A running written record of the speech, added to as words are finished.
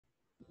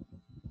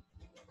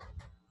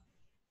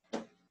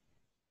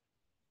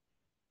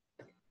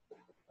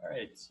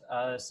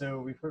right. So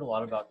we've heard a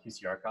lot about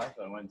QCArchive.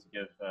 I wanted to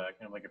give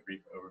kind of like a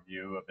brief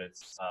overview of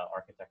its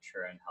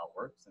architecture and how it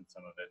works and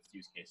some of its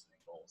use cases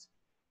and goals.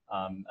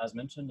 As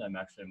mentioned, I'm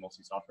actually a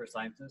multi-software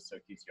scientist,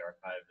 so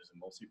QCArchive is a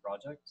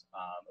multi-project.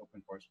 Open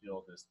Force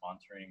Field is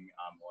sponsoring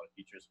a lot of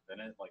features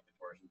within it, like the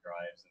torsion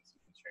drives and some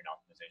constraint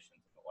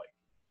optimizations and the like.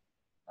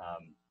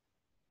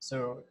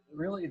 So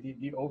really,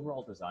 the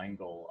overall design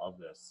goal of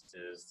this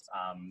is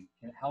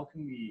how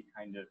can we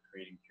kind of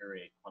create and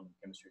curate quantum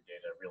chemistry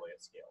data really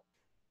at scale?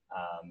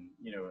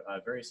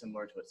 Very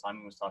similar to what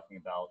Simon was talking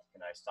about,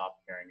 can I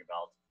stop caring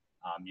about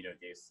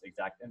this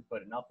exact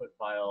input and output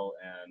file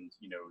and,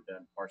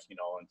 then parsing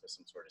it all into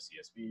some sort of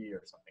CSV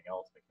or something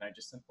else, but can I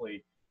just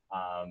simply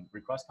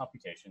request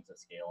computations at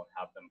scale and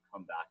have them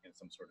come back in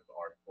some sort of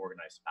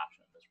organized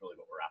fashion? That's really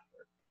what we're after.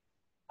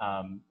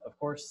 Of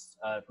course,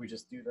 if we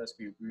just do this,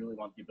 we really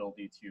want the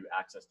ability to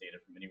access data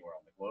from anywhere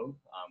on the globe,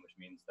 which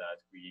means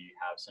that we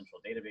have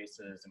central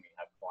databases and we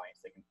have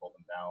clients that can pull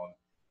them down.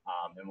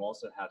 And we'll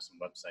also have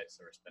some websites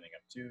that we're spinning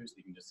up too, so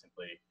you can just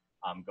simply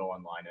go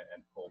online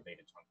and pull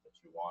data chunks that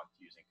you want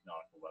using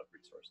canonical web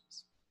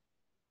resources.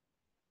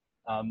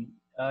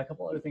 A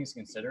couple other things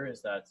to consider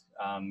is that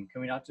can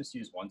we not just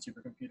use one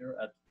supercomputer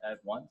at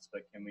once,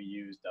 but can we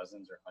use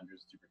dozens or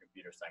hundreds of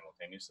supercomputers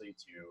simultaneously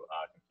to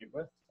compute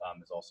with?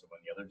 Is also one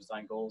of the other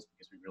design goals,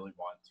 because we really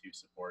want to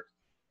support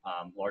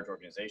large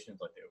organizations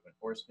like the Open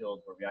Force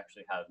Field, where we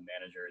actually have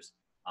managers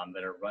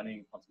that are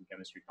running quantum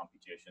chemistry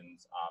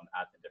computations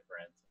at the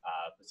different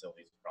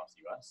facilities across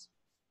the US.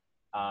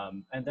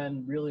 And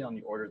then really on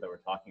the order that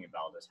we're talking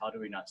about is how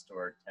do we not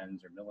store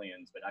tens or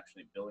millions, but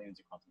actually billions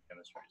of quantum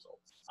chemistry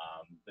results.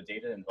 The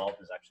data involved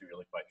is actually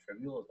really quite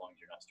trivial as long as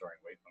you're not storing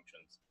wave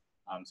functions.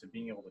 So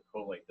being able to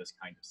collate this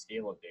kind of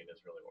scale of data is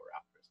really what we're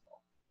after as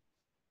well.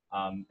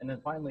 And then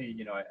finally,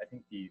 I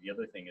think the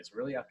other thing is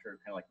really after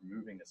kind of like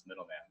removing this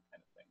middleman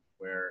kind of thing,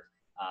 where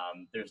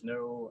there's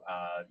no,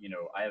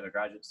 I have a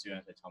graduate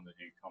student, I tell him to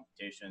do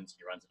computations,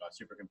 he runs it on a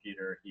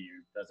supercomputer, he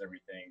does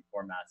everything,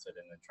 formats it,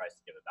 and then tries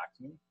to give it back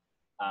to me.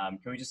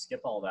 Can we just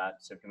skip all that?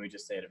 So can we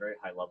just say at a very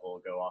high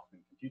level, go off and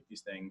compute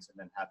these things and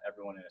then have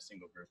everyone in a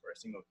single group or a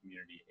single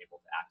community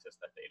able to access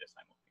that data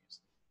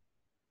simultaneously?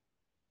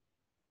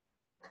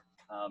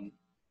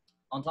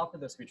 On top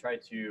of this, we try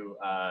to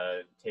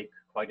take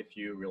quite a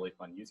few really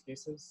fun use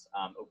cases.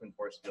 Open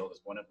Force Field is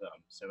one of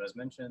them. So as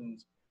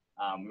mentioned,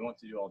 we want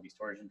to do all these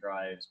torsion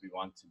drives. We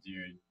want to do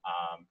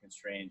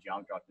constrained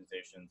geometry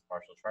optimizations,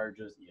 partial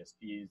charges,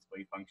 ESPs,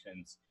 wave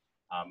functions.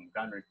 We've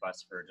gotten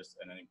requests for just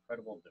an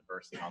incredible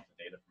diverse amount of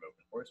data from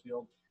Open Force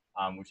Field,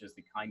 which is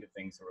the kind of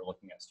things that we're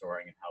looking at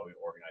storing and how we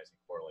organize and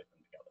correlate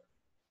them together.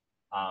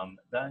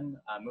 Then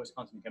most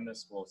quantum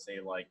chemists will say,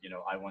 like,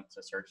 I want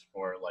to search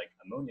for like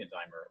ammonia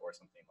dimer or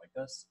something like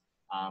this.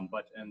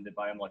 But in the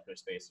biomolecular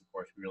space, of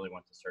course, we really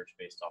want to search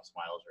based off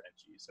SMILES or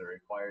NG. So it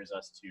requires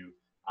us to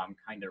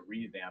kind of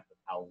revamp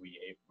how we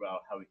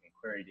can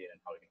query data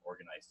and how we can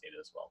organize data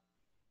as well.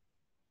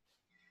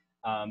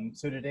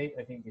 So to date,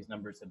 I think these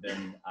numbers have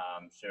been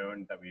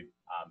shown that we've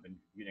been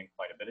computing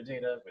quite a bit of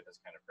data with this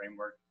kind of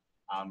framework.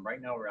 Right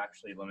now, we're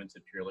actually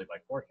limited purely by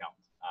core count.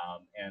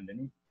 And the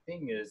neat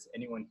thing is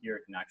anyone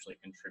here can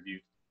actually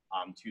contribute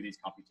to these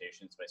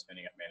computations by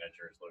spinning up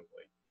managers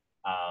locally.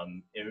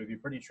 It would be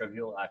pretty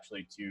trivial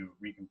actually to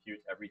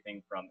recompute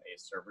everything from a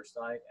server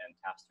side and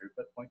task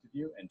throughput point of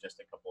view in just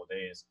a couple of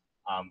days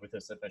with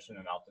a sufficient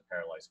amount to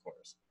parallelize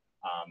cores.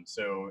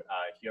 So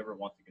if you ever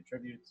want to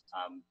contribute,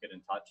 get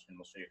in touch and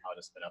we'll show you how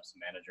to spin up some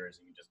managers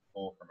and you can just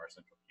pull from our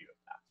central queue of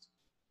tasks.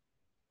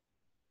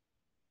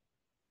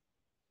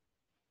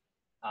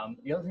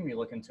 The other thing we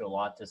look into a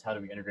lot is how do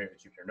we integrate with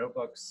Jupyter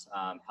Notebooks?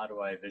 How do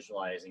I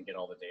visualize and get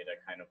all the data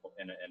kind of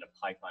in a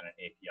Python and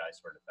API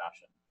sort of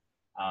fashion?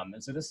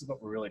 And so this is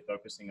what we're really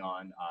focusing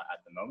on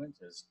at the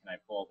moment is can I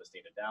pull all this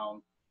data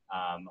down?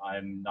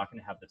 I'm not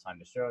going to have the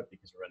time to show it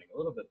because we're running a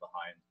little bit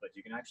behind, but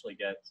you can actually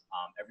get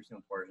every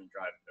single torsion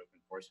drive that Open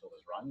Force Field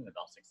is run in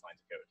about 6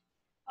 lines of code.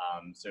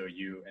 So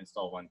you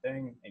install one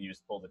thing and you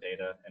just pull the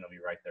data and it'll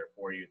be right there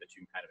for you that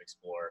you can kind of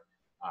explore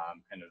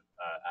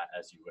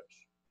as you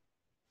wish.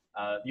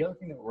 The other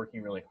thing that we're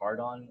working really hard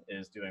on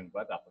is doing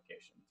web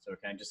applications. So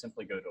can I just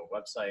simply go to a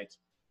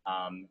website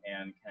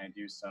and can I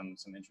do some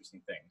interesting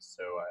things?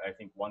 So I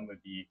think one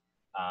would be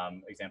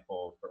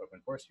example for Open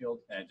Force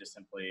Field, and just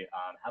simply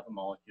have a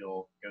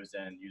molecule, goes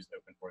in, use the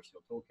Open Force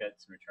Field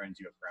toolkits, and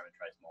returns you a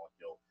parameterized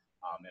molecule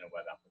in a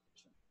web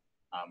application.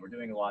 We're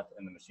doing a lot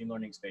in the machine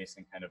learning space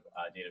and kind of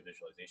data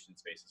visualization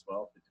space as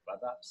well with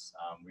web apps.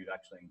 We've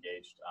actually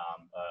engaged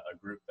a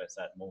group that's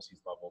at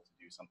Mulsey's level to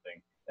do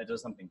something that does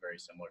something very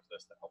similar to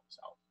this that helps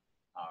us out.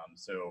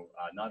 So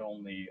not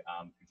only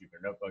through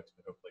Jupyter Notebooks,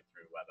 but hopefully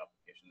through web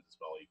applications as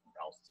well, you can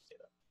browse this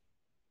data.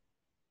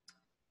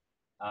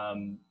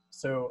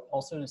 So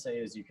also to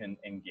say is you can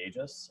engage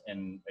us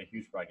in a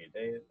huge variety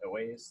of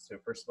ways. So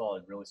first of all,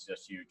 I'd really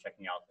suggest you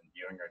checking out and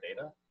viewing our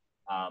data.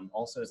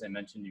 Also, as I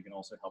mentioned, you can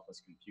also help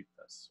us compute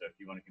this. So if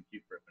you want to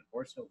compute for Open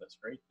Force Field, that's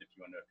great. If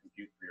you want to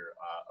compute for your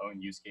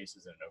own use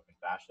cases in an open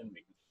fashion,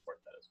 we can support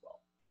that as well.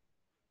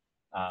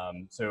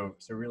 So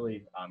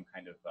really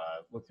kind of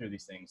look through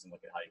these things and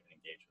look at how you can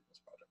engage with this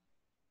project.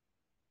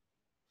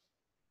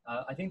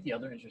 I think the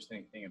other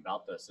interesting thing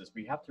about this is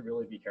we have to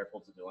really be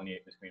careful to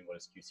delineate between what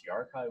is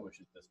QCArchive,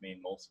 which is this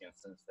main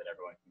multi-instance that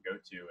everyone can go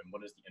to, and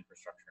what is the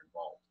infrastructure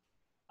involved.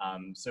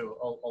 So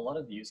a lot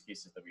of the use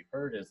cases that we've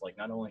heard is like,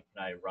 not only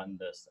can I run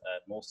this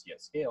at multi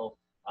at scale,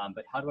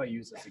 but how do I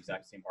use this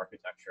exact same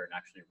architecture and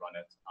actually run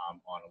it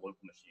on a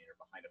local machine or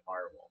behind a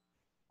firewall?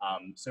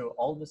 So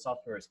all of the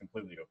software is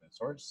completely open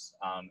source.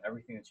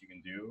 Everything that you can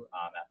do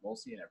at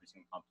multi and every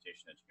single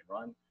computation that you can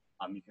run,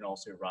 you can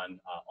also run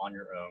on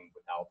your own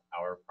without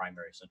our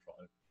primary central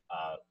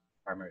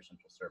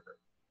server.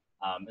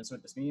 And so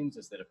what this means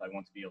is that if I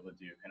want to be able to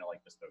do kind of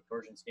like bespoke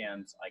Trojan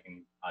scans, I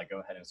can go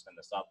ahead and spin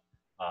this up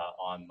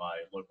on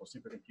my local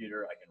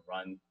supercomputer. I can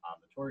run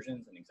the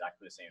Trojans in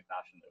exactly the same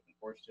fashion that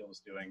OpenForce is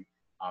doing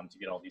to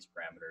get all these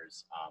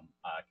parameters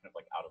kind of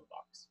like out of the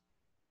box.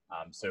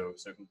 So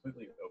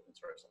completely open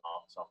source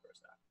software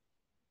stack.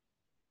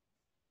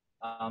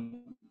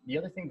 The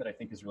other thing that I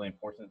think is really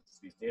important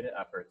to these data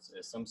efforts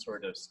is some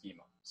sort of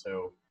schema.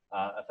 So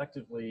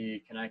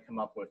effectively, can I come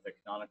up with a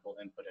canonical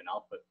input and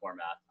output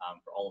format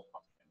for all of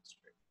quantum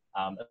chemistry?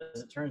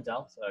 As it turns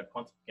out,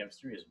 quantum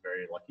chemistry is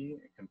very lucky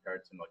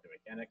compared to molecular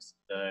mechanics.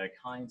 The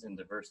kinds and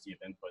diversity of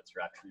inputs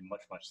are actually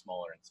much, much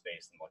smaller in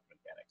space than molecular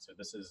mechanics. So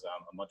this is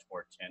a much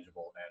more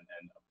tangible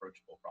and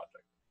approachable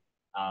project.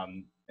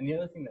 And the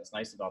other thing that's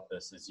nice about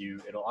this is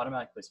it'll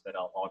automatically spit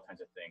out all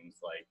kinds of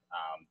things like,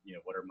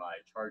 what are my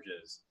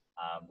charges,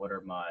 what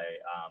are my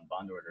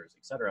bond orders,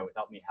 et cetera,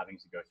 without me having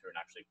to go through and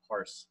actually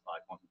parse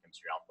quantum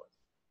chemistry output.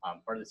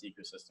 Part of this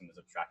ecosystem is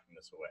abstracting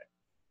this away.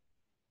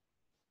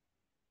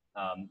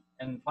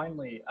 And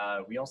finally,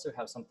 we also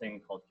have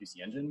something called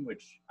QC Engine,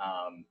 which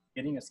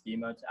getting a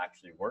schema to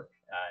actually work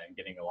and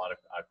getting a lot of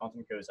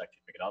quantum codes to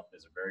actually pick it up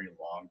is a very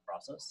long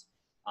process.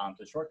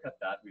 To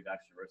shortcut that, we've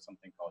actually wrote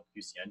something called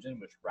QC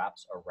Engine, which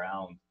wraps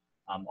around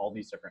all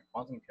these different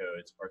quantum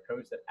codes or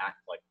codes that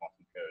act like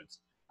quantum codes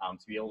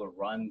to be able to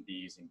run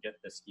these and get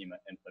the schema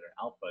input and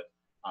output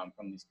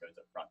from these codes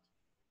up front.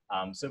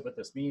 So what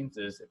this means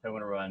is if I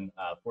want to run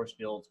force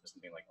fields with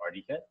something like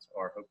RDKit,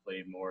 or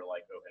hopefully more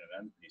like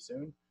OpenMM pretty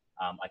soon,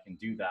 I can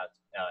do that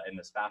in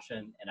this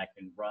fashion, and I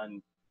can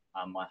run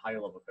my higher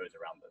level codes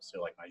around this.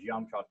 So like my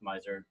geometry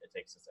optimizer, it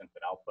takes this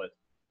input output,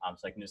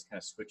 so I can just kind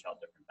of switch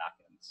out different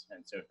backends.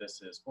 And so if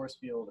this is force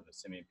field, if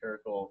it's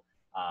semi-empirical,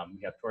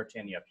 we have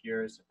Torchani up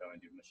here, so if I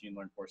want to do machine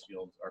learned force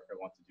fields, or if I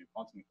want to do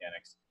quantum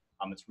mechanics,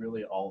 it's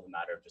really all a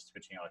matter of just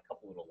switching out a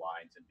couple little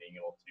lines and being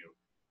able to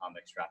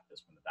extract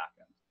this from the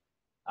backend.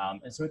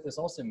 And so what this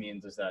also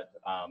means is that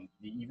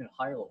the even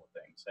higher level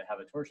things, so I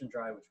have a torsion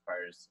drive, which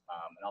requires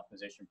an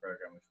optimization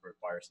program, which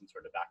requires some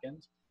sort of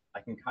backend. I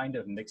can kind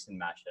of mix and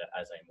match it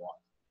as I want.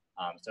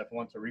 So if I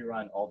want to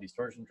rerun all these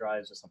torsion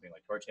drives with something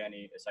like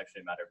Torchani, it's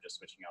actually a matter of just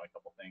switching out a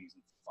couple things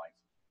and applying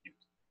some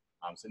compute.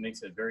 So it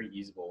makes it very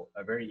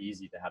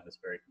easy to have this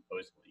very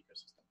composable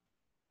ecosystem.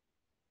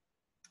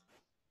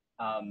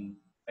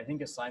 I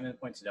think as Simon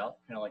pointed out,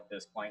 kind of like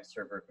this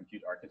client-server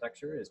compute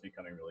architecture is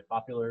becoming really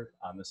popular.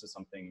 This is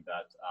something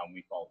that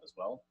we followed as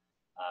well.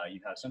 You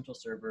have central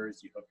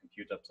servers, you hook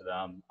compute up to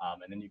them,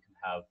 and then you can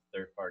have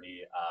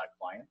third-party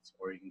clients,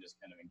 or you can just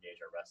kind of engage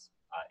our REST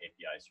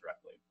APIs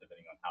directly,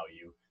 depending on how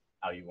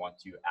you want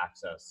to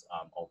access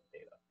all the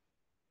data.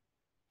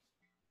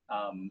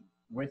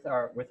 With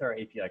our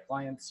API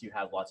clients, you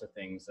have lots of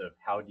things of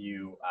how do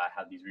you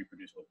have these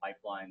reproducible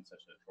pipelines,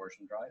 such as a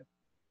torsion drive.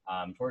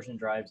 Torsion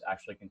drives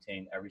actually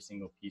contain every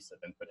single piece of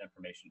input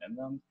information in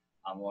them,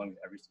 along with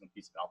every single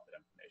piece of output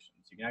information.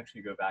 So you can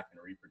actually go back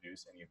and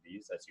reproduce any of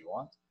these as you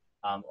want.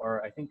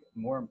 Or I think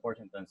more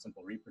important than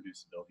simple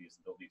reproducibility is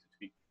the ability to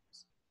tweak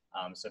these.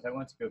 So if I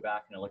want to go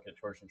back and look at a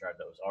torsion drive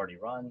that was already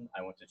run,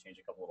 I want to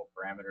change a couple little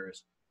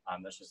parameters.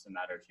 That's just a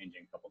matter of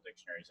changing a couple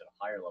dictionaries at a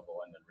higher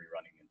level and then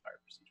rerunning the entire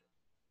procedure.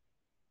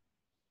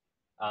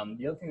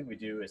 The other thing that we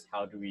do is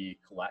how do we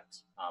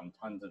collect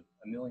tons of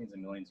millions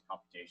and millions of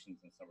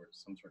computations in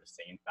some sort of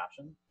sane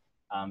fashion.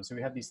 So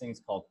we have these things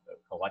called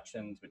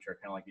collections, which are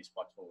kind of like these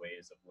flexible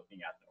ways of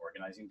looking at and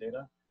organizing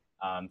data.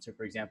 So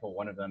for example,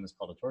 one of them is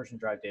called a torsion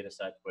drive data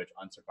set, which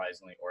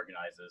unsurprisingly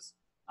organizes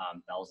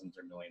thousands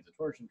or millions of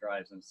torsion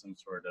drives in some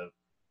sort of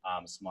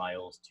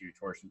smiles to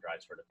torsion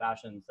drive sort of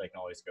fashion. So I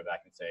can always go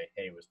back and say,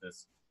 hey, was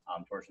this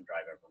torsion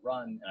drive ever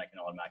run? And I can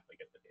automatically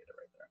get the data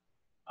right there.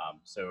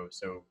 So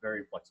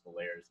very flexible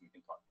layers, and we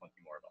can talk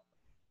plenty more about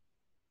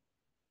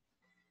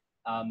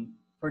them.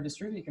 For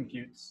distributed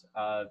computes,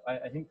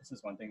 I think this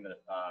is one thing that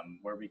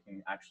where we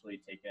can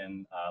actually take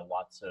in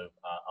lots of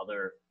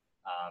other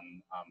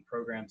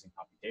programs and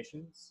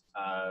computations.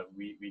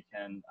 We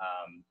can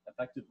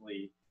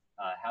effectively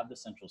have the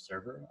central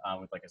server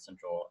with like a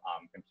central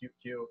compute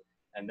queue,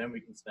 and then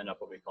we can spin up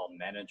what we call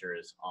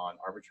managers on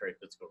arbitrary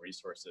physical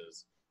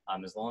resources,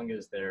 as long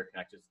as they're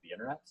connected to the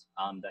internet,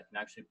 that can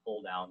actually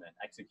pull down and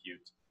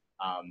execute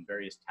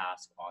various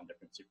tasks on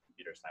different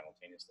supercomputers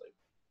simultaneously.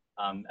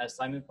 As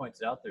Simon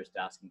pointed out, there's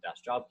Dask and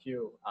Dask job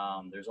queue.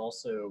 There's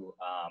also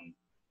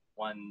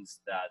ones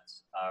that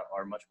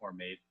are much more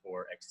made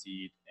for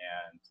Exceed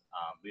and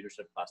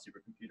leadership class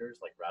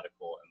supercomputers like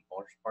Radical and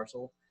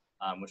Parcel,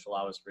 which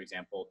allow us, for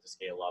example, to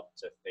scale up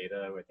to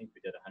Theta. I think we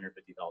did 150,000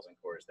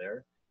 cores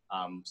there.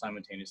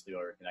 Simultaneously, we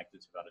were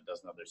connected to about a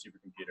dozen other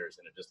supercomputers,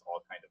 and it just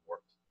all kind of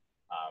worked.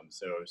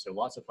 So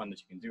lots of fun that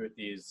you can do with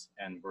these,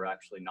 and we're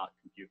actually not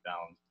compute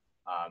bound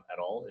at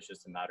all. It's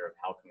just a matter of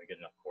how can we get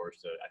enough cores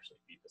to actually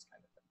feed this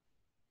kind of thing.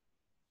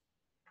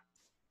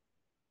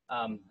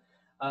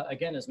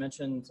 Again, as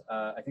mentioned,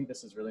 I think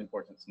this is really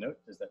important to note,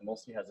 is that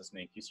Multi has this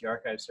main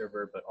QCArchive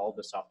server, but all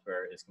the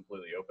software is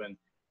completely open.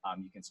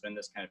 You can spin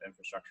this kind of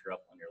infrastructure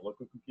up on your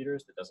local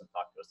computers that doesn't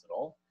talk to us at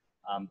all.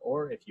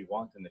 Or if you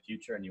want in the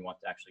future and you want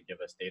to actually give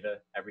us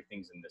data,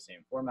 everything's in the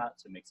same format,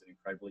 so it makes it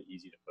incredibly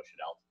easy to push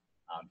it out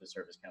to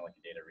serve as kind of like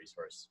a data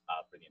resource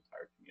for the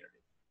entire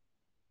community.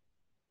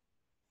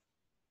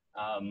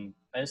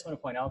 I just want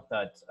to point out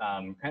that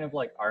kind of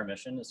like our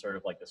mission is sort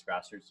of like this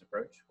grassroots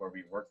approach where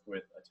we work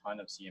with a ton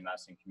of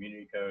CMS and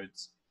community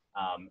codes.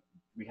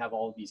 We have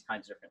all of these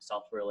kinds of different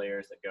software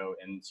layers that go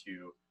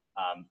into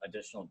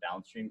additional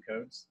downstream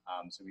codes.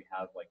 So we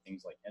have like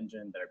things like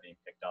Engine that are being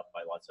picked up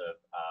by lots of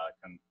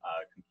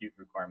compute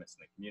requirements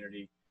in the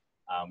community.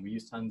 We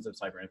use tons of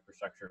cyber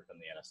infrastructure from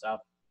the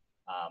NSF.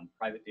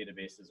 Private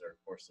databases are of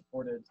course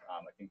supported.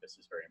 I think this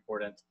is very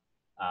important.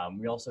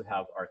 We also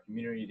have our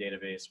community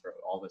database for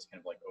all this kind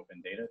of like open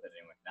data that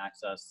anyone can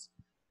access.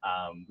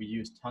 We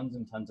use tons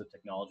and tons of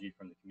technology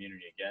from the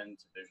community again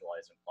to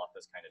visualize and plot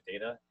this kind of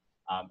data.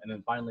 And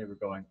then finally, we're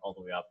going all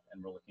the way up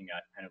and we're looking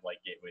at kind of like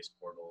gateways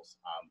portals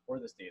for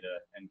this data.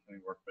 And can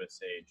we work with,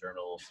 say,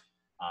 journals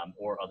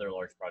or other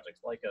large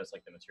projects like us,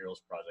 like the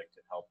Materials Project,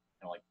 to help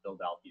kind of like build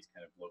out these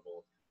kind of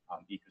global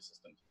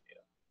ecosystems of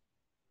data.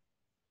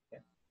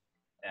 Okay.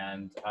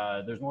 And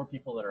there's more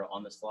people that are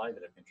on the slide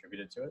that have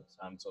contributed to it.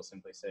 So I'll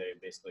simply say,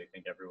 basically,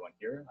 thank everyone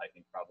here. I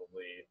think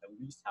probably at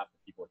least half the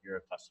people here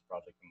have touched the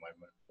project in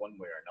one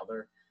way or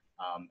another.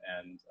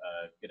 And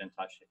get in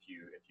touch if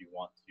you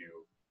want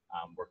to